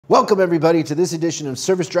Welcome everybody to this edition of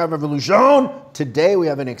Service Drive Revolution. Today we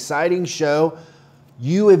have an exciting show.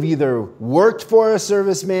 You have either worked for a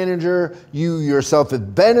service manager, you yourself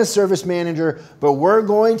have been a service manager, but we're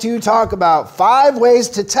going to talk about 5 ways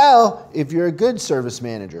to tell if you're a good service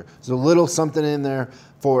manager. There's a little something in there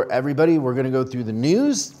for everybody. We're gonna go through the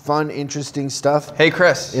news, fun, interesting stuff. Hey,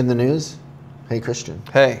 Chris. In the news. Hey, Christian.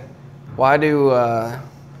 Hey, why do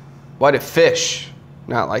fish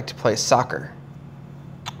not like to play soccer?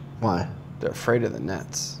 Why? They're afraid of the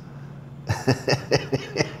nets.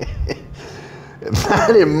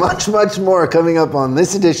 That and much, much more coming up on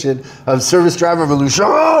this edition of Service Drive Revolution.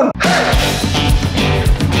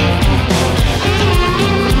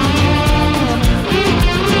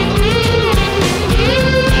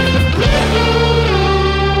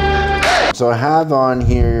 So I have on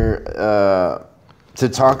here to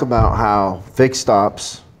talk about how fixed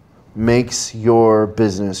ops makes your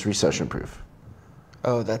business recession proof.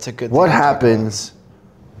 Oh, that's a good thing. What happens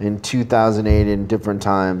in 2008 in different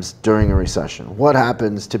times during a recession? What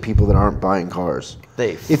happens to people that aren't buying cars?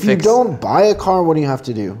 If you don't buy a car, what do you have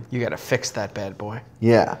to do? You got to fix that bad boy.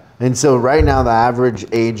 Yeah. And so right now the average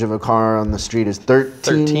age of a car on the street is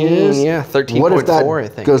 13 years. Yeah, 13.4, What if that I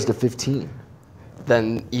think. goes to 15?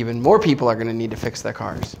 Then even more people are going to need to fix their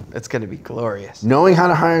cars. It's going to be glorious. Knowing how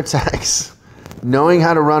to hire techs, knowing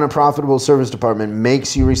how to run a profitable service department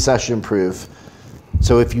makes you recession proof.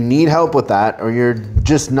 So if you need help with that, or you're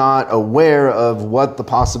just not aware of what the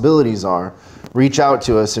possibilities are, reach out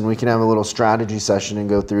to us and we can have a little strategy session and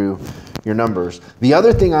go through your numbers. The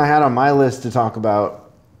other thing I had on my list to talk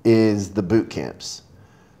about is the boot camps.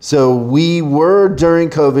 So we were during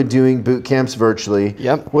COVID doing boot camps virtually,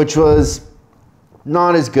 which was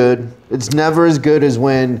not as good. It's never as good as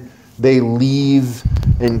when they leave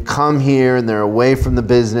and come here and they're away from the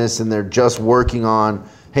business and they're just working on,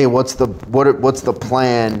 hey, what's the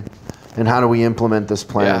plan and how do we implement this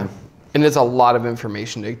plan? Yeah. And it's a lot of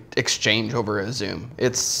information to exchange over a Zoom.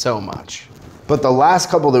 It's so much. But the last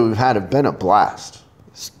couple that we've had have been a blast.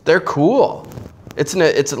 They're cool. It's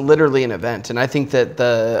literally an event, and I think that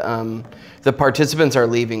the participants are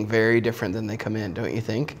leaving very different than they come in, don't you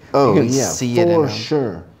think? Oh, you can yeah, see it in for them.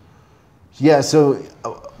 sure. Yeah, so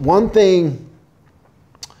one thing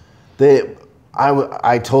that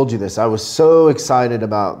I told you this, I was so excited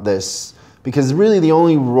about this because really the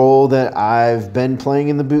only role that I've been playing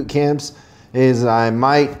in the boot camps is I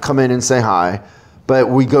might come in and say hi, but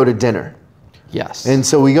we go to dinner. Yes. And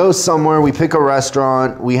so we go somewhere, we pick a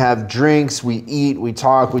restaurant, we have drinks, we eat, we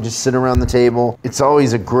talk, we just sit around the table. It's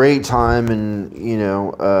always a great time and, you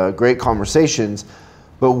know, great conversations.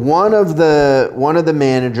 But one of the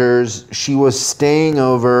managers, she was staying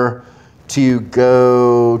over to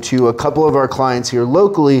go to a couple of our clients here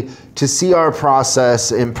locally to see our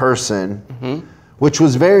process in person, which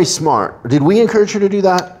was very smart. Did we encourage her to do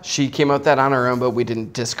that? She came out that on her own, but we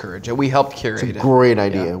didn't discourage it. We helped curate it. Great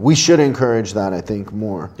idea. Yeah. We should encourage that, I think,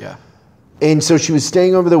 more. Yeah. And so she was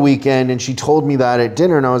staying over the weekend and she told me that at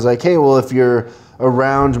dinner and I was like, hey, well, if you're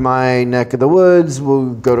around my neck of the woods,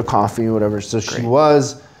 we'll go to coffee or whatever. So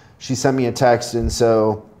she sent me a text, and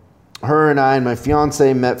so her and I and my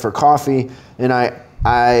fiance met for coffee, and I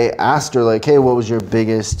asked her like, hey, what was your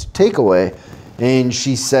biggest takeaway? And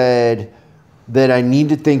she said that I need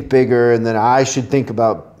to think bigger and that I should think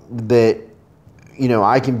about that, you know,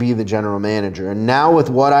 I can be the general manager. And now with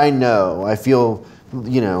what I know, I feel,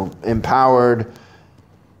 you know, empowered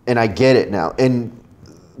and I get it now. And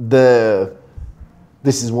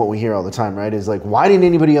this is what we hear all the time, right? Is like, why didn't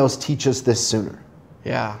anybody else teach us this sooner?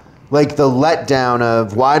 Yeah. Like the letdown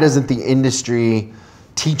of why doesn't the industry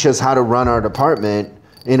teach us how to run our department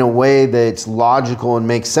in a way that's logical and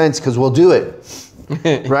makes sense because we'll do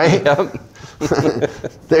it, right?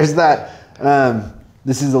 There's that,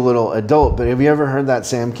 this is a little adult, but have you ever heard that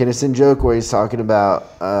Sam Kinison joke where he's talking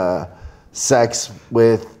about sex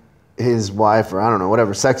with his wife or I don't know,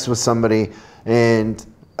 whatever, sex with somebody and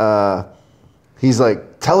he's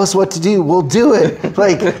like, tell us what to do. We'll do it.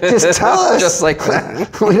 Like, just tell us. Just like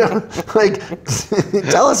that. We don't, like,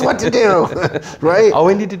 tell us what to do, right? All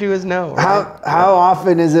we need to do is know. Right? How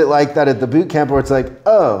often is it like that at the boot camp where it's like,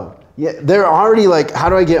 oh, yeah, they're already like, how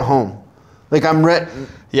do I get home? Like, I'm ready.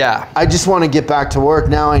 Yeah. I just want to get back to work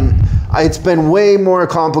now. And it's been way more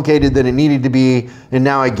complicated than it needed to be. And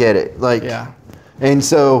now I get it. Like, yeah. And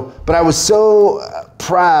so, but I was so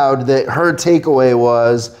proud that her takeaway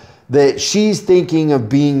was that she's thinking of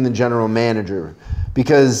being the general manager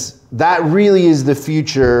because that really is the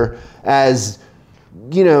future as,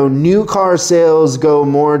 you know, new car sales go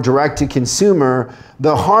more direct to consumer.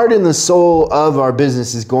 The heart and the soul of our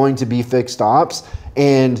business is going to be fixed ops.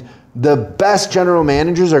 And the best general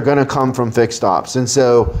managers are going to come from fixed ops. And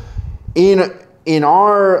so in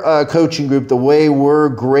our coaching group, the way we're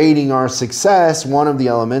grading our success, one of the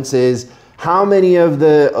elements is how many of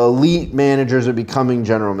the elite managers are becoming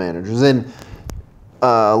general managers. And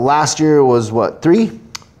last year was what, 3?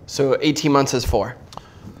 So 18 months is 4.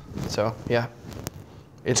 So yeah,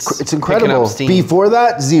 it's incredible. Before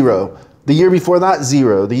that, 0. The year before that,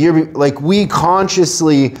 0. The year like we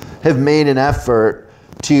consciously have made an effort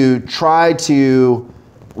to try to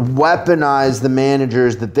weaponize the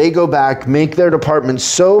managers, that they go back, make their department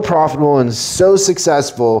so profitable and so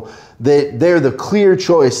successful that they're the clear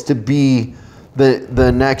choice to be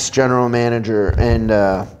the next general manager. And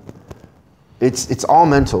it's all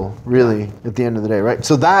mental, really, at the end of the day, right?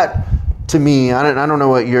 So that, to me, I don't know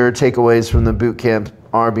what your takeaways from the boot camp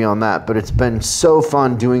are beyond that, but it's been so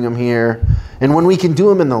fun doing them here. And when we can do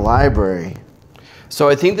them in the library. So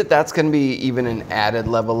I think that that's going to be even an added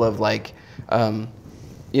level of like,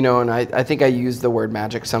 you know, and I think I use the word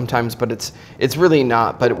magic sometimes, but it's really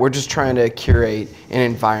not. But we're just trying to curate an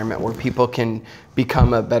environment where people can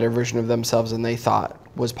become a better version of themselves than they thought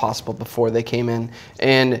was possible before they came in.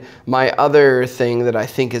 And my other thing that I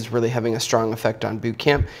think is really having a strong effect on boot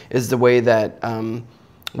camp is the way that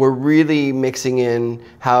we're really mixing in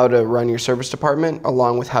how to run your service department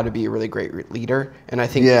along with how to be a really great leader. And I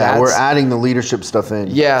think we're adding the leadership stuff in.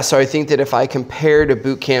 Yeah, so I think that if I compare to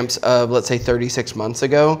boot camps of, let's say, 36 months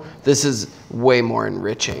ago, this is way more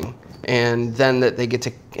enriching. And then that they get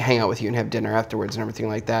to hang out with you and have dinner afterwards and everything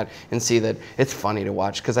like that, and see that it's funny to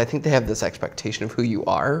watch, because I think they have this expectation of who you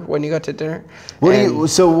are when you go to dinner.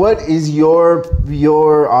 So what is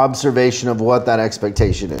your observation of what that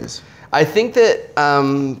expectation is? I think that,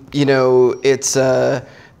 you know, it's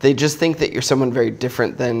they just think that you're someone very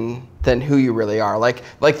different than who you really are. Like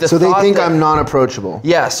the so they think that, I'm not approachable.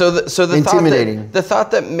 Yeah. So the intimidating. The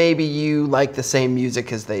thought that maybe you like the same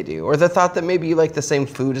music as they do, or the thought that maybe you like the same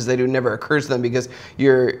food as they do, never occurs to them because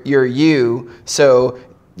you're you. So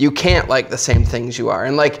you can't like the same things you are.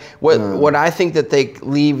 And like what I think that they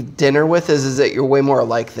leave dinner with is that you're way more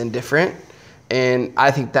alike than different. And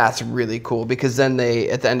I think that's really cool, because then they,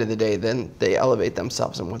 at the end of the day, then they elevate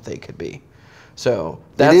themselves and what they could be. So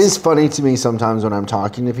it is funny to me sometimes when I'm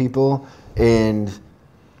talking to people and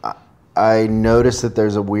I notice that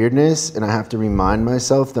there's a weirdness, and I have to remind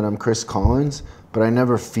myself that I'm Chris Collins, but I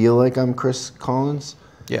never feel like I'm Chris Collins.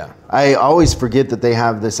 Yeah. I always forget that they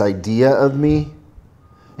have this idea of me,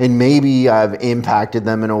 and maybe I've impacted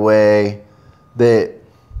them in a way that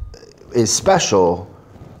is special.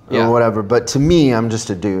 Or whatever, but to me, I'm just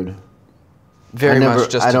a dude. Very much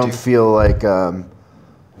just a dude. I don't feel like, and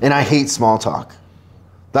I hate small talk.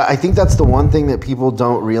 I think that's the one thing that people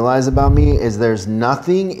don't realize about me, is there's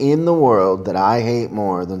nothing in the world that I hate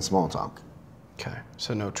more than small talk. Okay,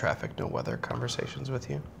 so no traffic, no weather conversations with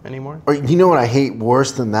you anymore? Or you know what I hate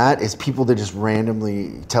worse than that is people that just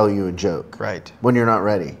randomly tell you a joke. Right. When you're not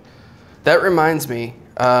ready. That reminds me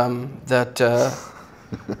that...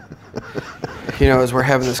 you know, as we're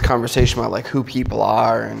having this conversation about like who people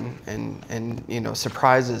are and you know,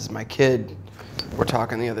 surprises, my kid, we're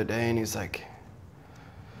talking the other day and he's like,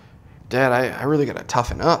 Dad, I really got to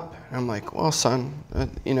toughen up. And I'm like, well, son,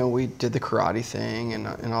 you know, we did the karate thing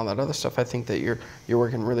and all that other stuff. I think that you're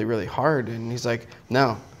working really, really hard. And he's like,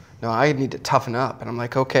 no, I need to toughen up. And I'm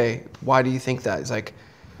like, okay, why do you think that? He's like,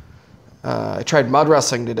 I tried mud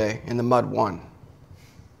wrestling today and the mud won.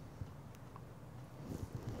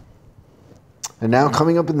 And now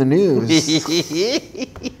coming up in the news.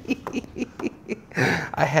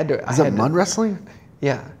 I had to. Is that mud wrestling?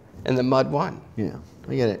 Yeah, and the mud won. Yeah,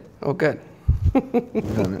 I get it. Oh, good.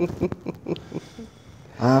 Done it.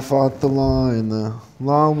 I fought the law and the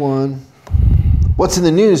law won. What's in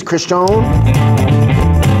the news, Christian?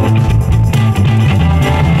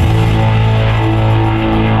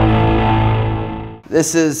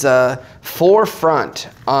 This is forefront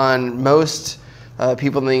on most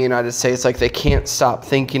people in the United States. Like, they can't stop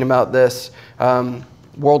thinking about this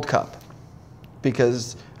World Cup,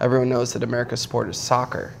 because everyone knows that America's sport is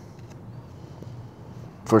soccer.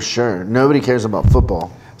 For sure. Nobody cares about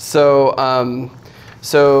football. So,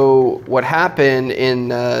 so what happened in,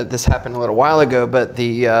 this happened a little while ago, but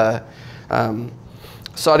the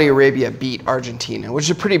Saudi Arabia beat Argentina, which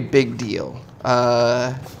is a pretty big deal.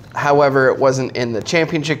 However, it wasn't in the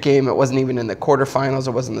championship game. It wasn't even in the quarterfinals.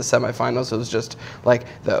 It wasn't the semifinals. It was just like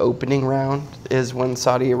the opening round is when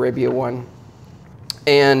Saudi Arabia won.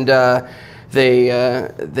 And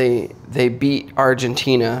they beat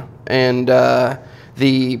Argentina. And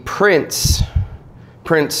the Prince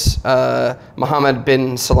Mohammed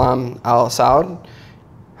bin Salman Al Saud,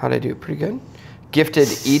 how'd I do? Pretty good. gifted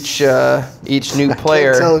each new player.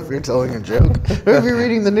 I can't tell if you're telling a joke or if you're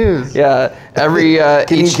reading the news. Yeah, every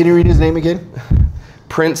Can you read his name again?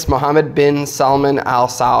 Prince Mohammed bin Salman Al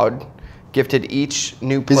Saud gifted each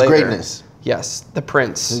new player. His greatness. Yes, the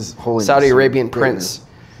prince. His holiness. Saudi Arabian Greatness. prince.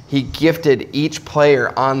 He gifted each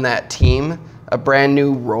player on that team a brand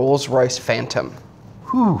new Rolls-Royce Phantom.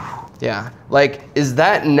 Whew. Yeah. Like, is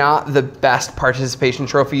that not the best participation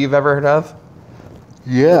trophy you've ever heard of?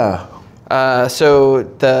 Yeah.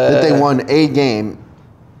 That they won a game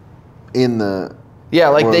in the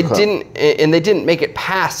like World they Cup. didn't make it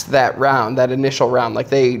past that round, that initial round. Like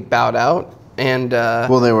they bowed out and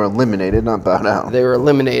well, they were eliminated, not bowed out. they were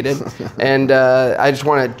eliminated. And I just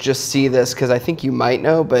want to see this because I think you might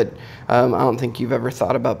know, but I don't think you've ever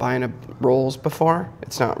thought about buying a Rolls before.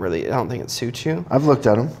 It's not really. I don't think it suits you. I've looked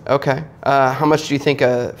at them. Okay. How much do you think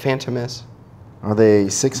a Phantom is? Are they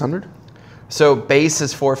 600? So base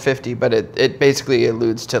is 450, but it basically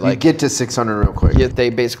alludes to You like get to 600 real quick. they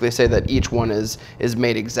basically say that each one is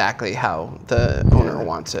made exactly how the owner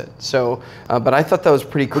wants it. So, but I thought that was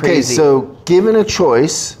pretty crazy. Okay, so given a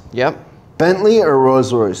choice, Yep. Bentley or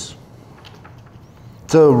Rolls-Royce?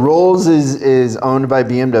 So Rolls is owned by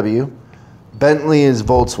BMW. Bentley is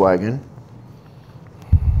Volkswagen.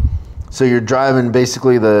 So you're driving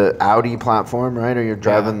basically the Audi platform, right? Or you're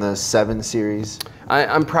driving the 7 Series.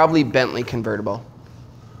 I'm probably Bentley convertible.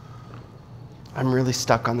 I'm really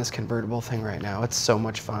stuck on this convertible thing right now. It's so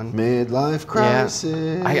much fun. Midlife crisis.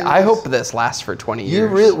 Yeah. I hope this lasts for 20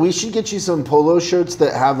 years. We should get you some polo shirts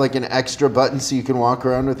that have like an extra button so you can walk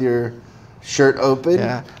around with your shirt open.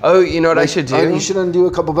 Yeah. Oh, you know what I should do? You should undo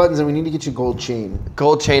a couple buttons, and we need to get you a gold chain.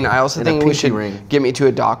 Gold chain. I also And a think we pinky should ring. get me to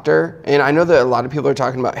a doctor. And I know that a lot of people are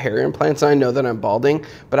talking about hair implants, and I know that I'm balding,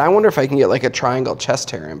 but I wonder if I can get like a triangle chest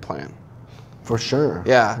hair implant. For sure.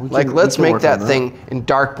 Yeah. We Like, can- let's we can make work on that thing in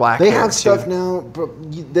dark black They hair, have stuff too. now, bro,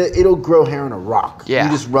 that it'll grow hair on a rock. Yeah.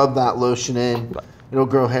 You just rub that lotion in, it'll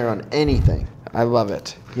grow hair on anything. I love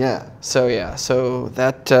it. Yeah. So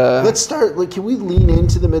that. Let's start. Like, can we lean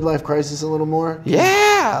into the midlife crisis a little more?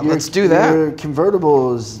 Yeah, let's do that. Your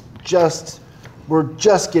convertible is we're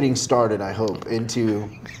just getting started, I hope, into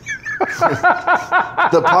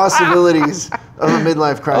the possibilities of a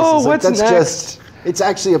midlife crisis. Oh, Like, what's that's next? it's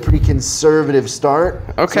actually a pretty conservative start.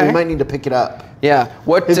 So Okay. we might need to pick it up. Yeah.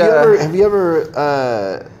 What? Have you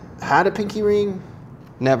ever had a pinky ring?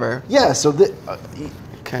 Never. Yeah, so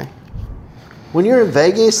Okay. when you're in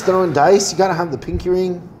Vegas throwing dice, you gotta have the pinky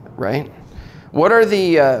ring. Right. What are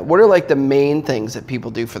like the main things that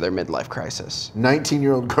people do for their midlife crisis?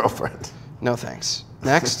 19-year-old girlfriend. No thanks.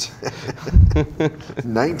 Next.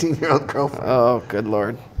 19-year-old girlfriend. Oh, good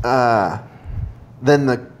Lord. Then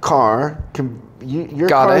the car. Your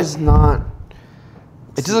Got car it. is not.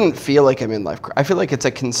 It doesn't feel like a midlife crisis. I feel like it's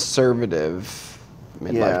a conservative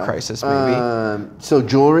midlife crisis, maybe. So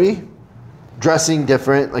jewelry, dressing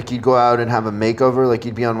different. Like you'd go out and have a makeover. Like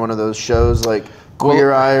you'd be on one of those shows, like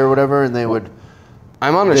Queer Eye or whatever, and they would.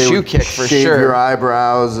 I'm on a they shoe would kick for shave sure. your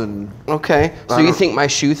eyebrows and. Okay. So you think my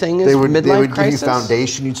shoe thing is They would midlife crisis? give you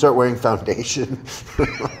foundation. You'd start wearing foundation.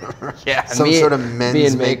 Yeah, Some sort of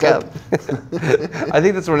men's makeup. I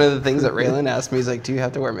think that's one of the things that Raylan asked me. He's like, "Do you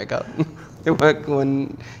have to wear makeup?"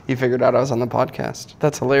 When he figured out I was on the podcast.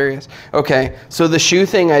 That's hilarious. Okay, so the shoe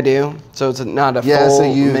thing I do. So it's not a full So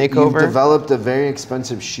you've makeover. developed a very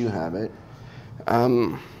expensive shoe habit.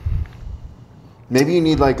 Maybe you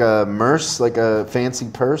need like a merce, like a fancy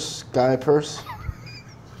guy purse.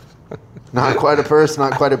 Not quite a purse,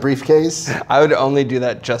 not quite a briefcase. I would only do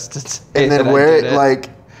that just to say And then that I wear did it like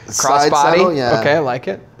side crossbody. saddle. Yeah. Okay, I like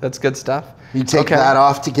it. That's good stuff. You take Okay. that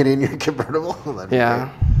off to get in your convertible. That'd be Yeah.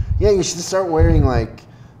 great. Yeah, you should start wearing like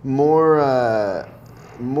more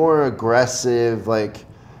aggressive like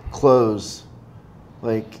clothes,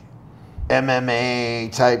 like MMA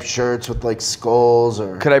type shirts with like skulls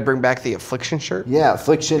or. Could I bring back the Affliction shirt? Yeah,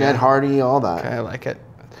 Affliction, Ed Hardy, all that. Okay, I like it.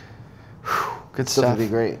 Whew, good Stuff stuff. would be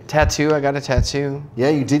great. Tattoo. I got a tattoo. Yeah,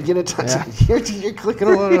 you did get a tattoo. You're clicking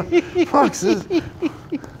a lot of boxes.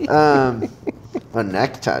 A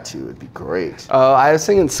neck tattoo would be great. Oh, I was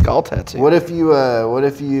thinking skull tattoo. What if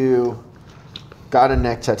you got a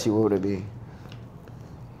neck tattoo? What would it be?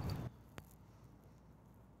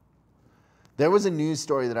 There was a news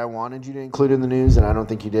story that I wanted you to include in the news, and I don't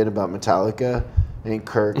think you did, about Metallica and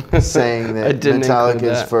Kirk saying I that didn't Metallica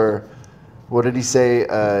include is that. for. What did he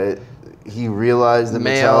say? He realized that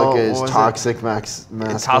Male, Metallica is what was it? toxic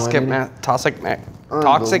masculinity.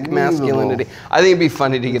 Toxic masculinity. I think it'd be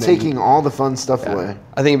funny to get Taking all the fun stuff away.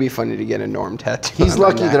 I think it'd be funny to get a Norm tattoo. He's on my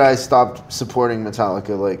lucky neck. that I stopped supporting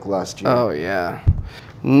Metallica like last year. Oh yeah.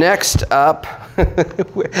 Next up,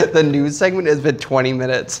 the news segment has been 20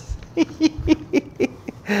 minutes.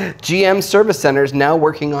 GM Service Centers now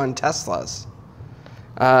working on Teslas.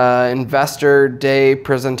 Investor Day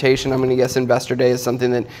presentation. I'm going to guess Investor Day is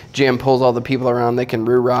something that GM pulls all the people around. They can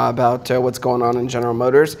roo-rah about what's going on in General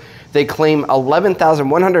Motors. They claim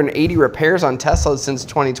 11,180 repairs on Teslas since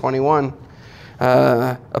 2021.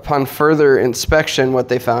 Upon further inspection, what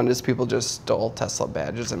they found is people just stole Tesla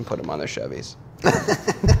badges and put them on their Chevys.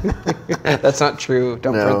 That's not true.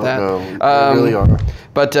 Don't print that. No, they really are.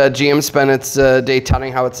 But GM spent its day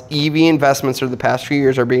touting how its EV investments over the past few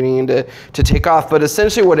years are beginning to take off. But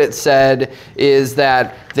essentially what it said is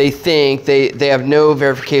that they think they have no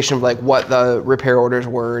verification of like what the repair orders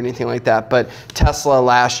were or anything like that. But Tesla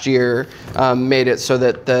last year made it so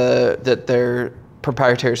that their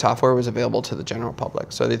proprietary software was available to the general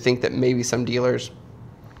public. So they think that maybe some dealers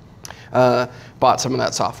bought some of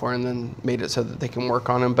that software and then made it so that they can work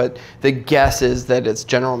on them. But the guess is that it's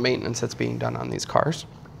general maintenance that's being done on these cars.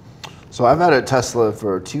 So I've had a Tesla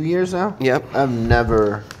for 2 years now. Yep. I've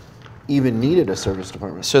never even needed a service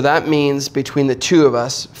department. So that means between the two of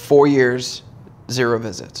us, 4 years, 0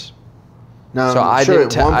 visits. Now, so I'm sure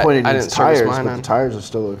at one point it needs tires, mine but the tires are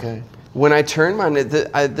still okay. When I turned mine,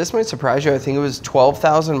 this might surprise you, I think it was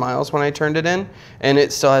 12,000 miles when I turned it in, and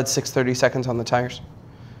it still had 630 seconds on the tires.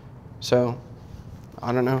 So,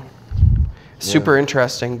 I don't know. Super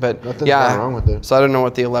interesting, but nothing's wrong with it. So I don't know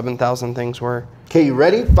what the 11,000 things were. Okay, you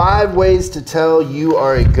ready? 5 ways to tell you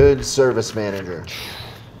are a good service manager.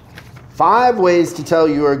 5 ways to tell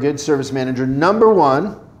you are a good service manager. Number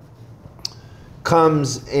 1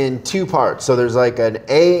 comes in 2 parts. So there's like an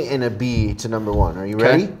A and a B to number 1. Are you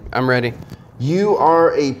ready? I'm ready. You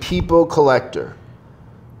are a people collector.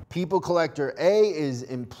 People collector A is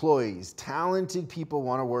employees. Talented people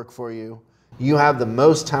want to work for you. You have the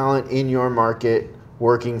most talent in your market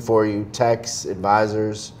working for you, techs,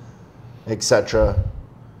 advisors, etc.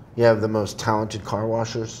 You have the most talented car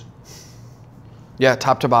washers. Yeah,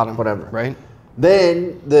 top to bottom. Whatever. Right?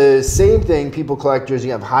 Then the same thing, people collectors,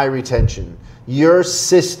 you have high retention. Your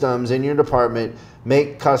systems in your department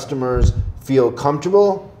make customers feel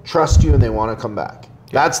comfortable, trust you, and they want to come back.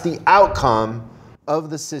 Yeah. That's the outcome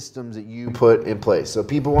of the systems that you put in place. So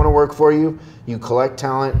people want to work for you, you collect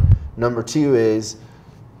talent. Number 2 is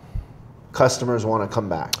customers want to come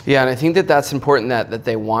back. Yeah, and I think that that's important that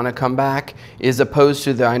they want to come back, as opposed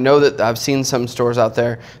to I know that I've seen some stores out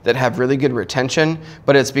there that have really good retention,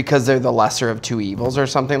 but it's because they're the lesser of 2 evils or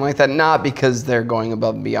something like that, not because they're going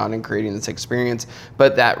above and beyond and creating this experience,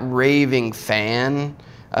 but that raving fan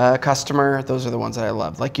customer, those are the ones that I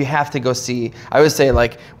love. Like, you have to go see, I always say,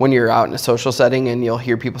 like, when you're out in a social setting and you'll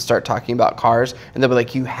hear people start talking about cars and they'll be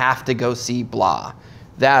like, you have to go see blah.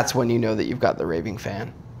 That's when you know that you've got the raving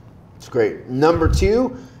fan. It's great. Number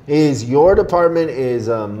 2 is your department is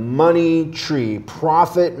a money tree,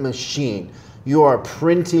 profit machine. You are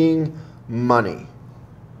printing money.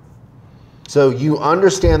 So you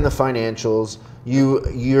understand the financials.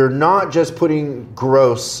 You're not just putting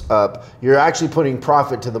gross up, you're actually putting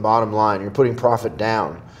profit to the bottom line. You're putting profit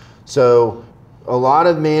down. So a lot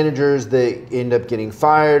of managers that end up getting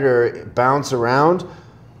fired or bounce around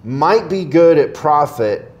might be good at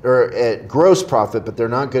profit or at gross profit, but they're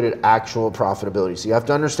not good at actual profitability. So you have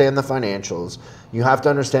to understand the financials. You have to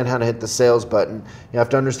understand how to hit the sales button. You have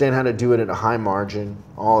to understand how to do it at a high margin,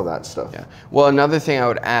 all of that stuff. Yeah. Well, another thing I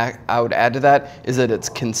would add to that is that it's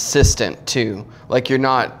consistent too. Like, you're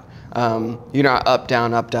not up,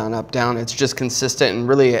 down, up, down, up, down. It's just consistent, and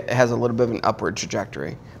really it has a little bit of an upward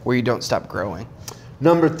trajectory where you don't stop growing.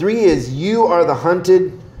 Number 3 is you are the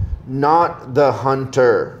hunted, not the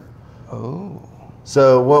hunter. Oh.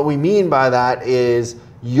 So what we mean by that is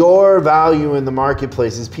your value in the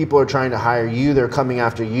marketplace is people are trying to hire you, they're coming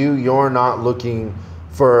after you, you're not looking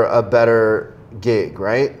for a better gig,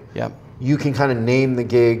 right? Yep. You can kind of name the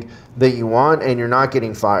gig that you want and you're not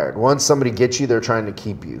getting fired. Once somebody gets you, they're trying to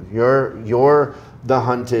keep you. You're the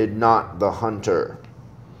hunted, not the hunter.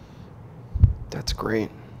 That's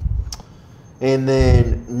great. And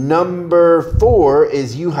then number 4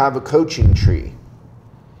 is you have a coaching tree.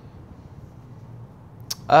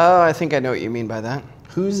 I think I know what you mean by that.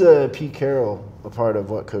 Who's Pete Carroll a part of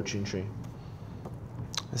what coaching tree?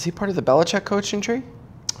 Is he part of the Belichick coaching tree?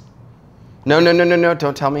 No,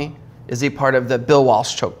 don't tell me. Is he part of the Bill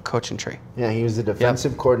Walsh coaching tree? Yeah, he was the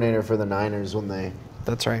defensive coordinator for the Niners when they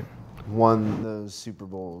That's right. won those Super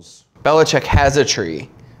Bowls. Belichick has a tree,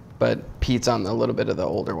 but Pete's on a little bit of the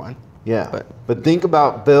older one. Yeah, but think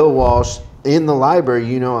about Bill Walsh. In the library,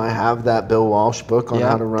 I have that Bill Walsh book on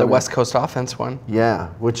how to run the West Coast offense one. Yeah,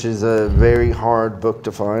 which is a very hard book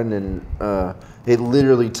to find, and It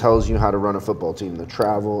literally tells you how to run a football team, the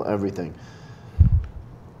travel, everything.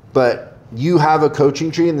 But you have a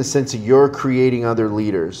coaching tree in the sense that you're creating other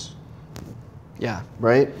leaders. Yeah.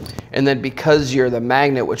 Right? And then because you're the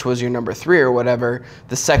magnet, which was your number 3 or whatever,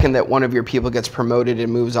 the second that one of your people gets promoted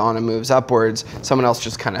and moves on and moves upwards, someone else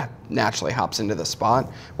just kind of naturally hops into the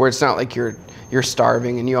spot, where it's not like you're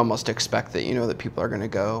starving and you almost expect that, you know, that people are going to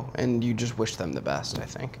go, and you just wish them the best, I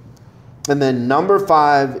think. And then number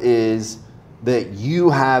 5 is that you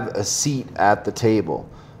have a seat at the table.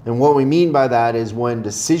 And what we mean by that is when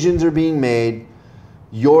decisions are being made,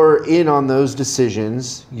 you're in on those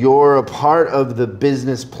decisions. You're a part of the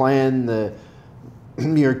business plan.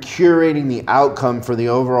 You're curating the outcome for the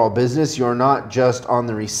overall business. You're not just on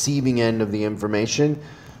the receiving end of the information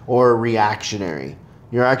or reactionary.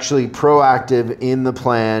 You're actually proactive in the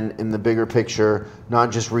plan, in the bigger picture,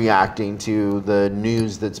 not just reacting to the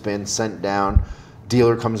news that's been sent down.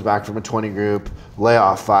 Dealer comes back from a 20 group, lay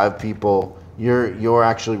off 5 people. You're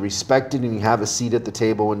actually respected and you have a seat at the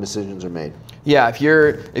table when decisions are made. Yeah, if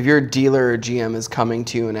your dealer or GM is coming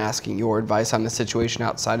to you and asking your advice on the situation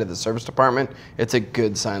outside of the service department, it's a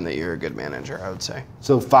good sign that you're a good manager, I would say.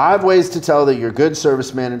 So 5 ways to tell that you're a good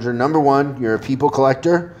service manager. Number 1, you're a people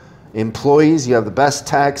collector. Employees, you have the best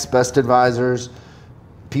techs, best advisors.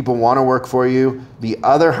 People want to work for you. The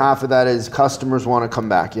other half of that is customers want to come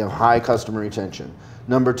back. You have high customer retention.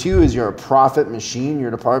 Number 2 is you're a profit machine.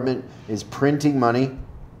 Your department is printing money.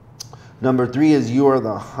 Number 3 is you are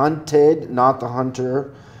the hunted, not the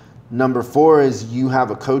hunter. Number 4 is you have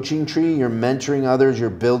a coaching tree. You're mentoring others. You're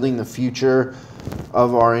building the future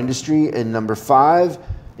of our industry. And number 5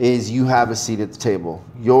 is you have a seat at the table.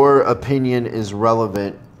 Your opinion is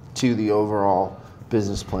relevant to the overall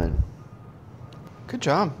business plan. Good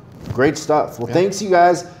job. Great stuff. Well, thanks you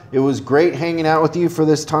guys. It was great hanging out with you for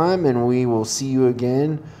this time, and we will see you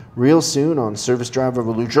again real soon on Service Drive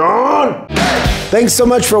Revolution. Thanks so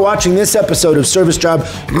much for watching this episode of Service Drive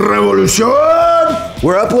Revolution.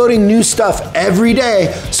 We're uploading new stuff every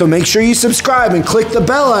day, so make sure you subscribe and click the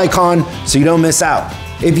bell icon so you don't miss out.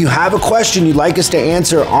 If you have a question you'd like us to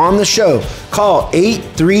answer on the show, call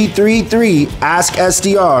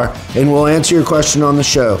 8333-ASK-SDR and we'll answer your question on the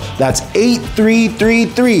show. That's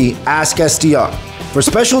 8333-ASK-SDR. For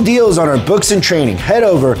special deals on our books and training, head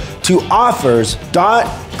over to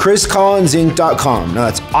offers.chriscollinsinc.com. Now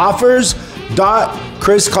that's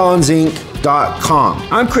offers.chriscollinsinc.com.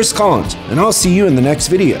 I'm Chris Collins, and I'll see you in the next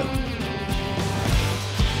video.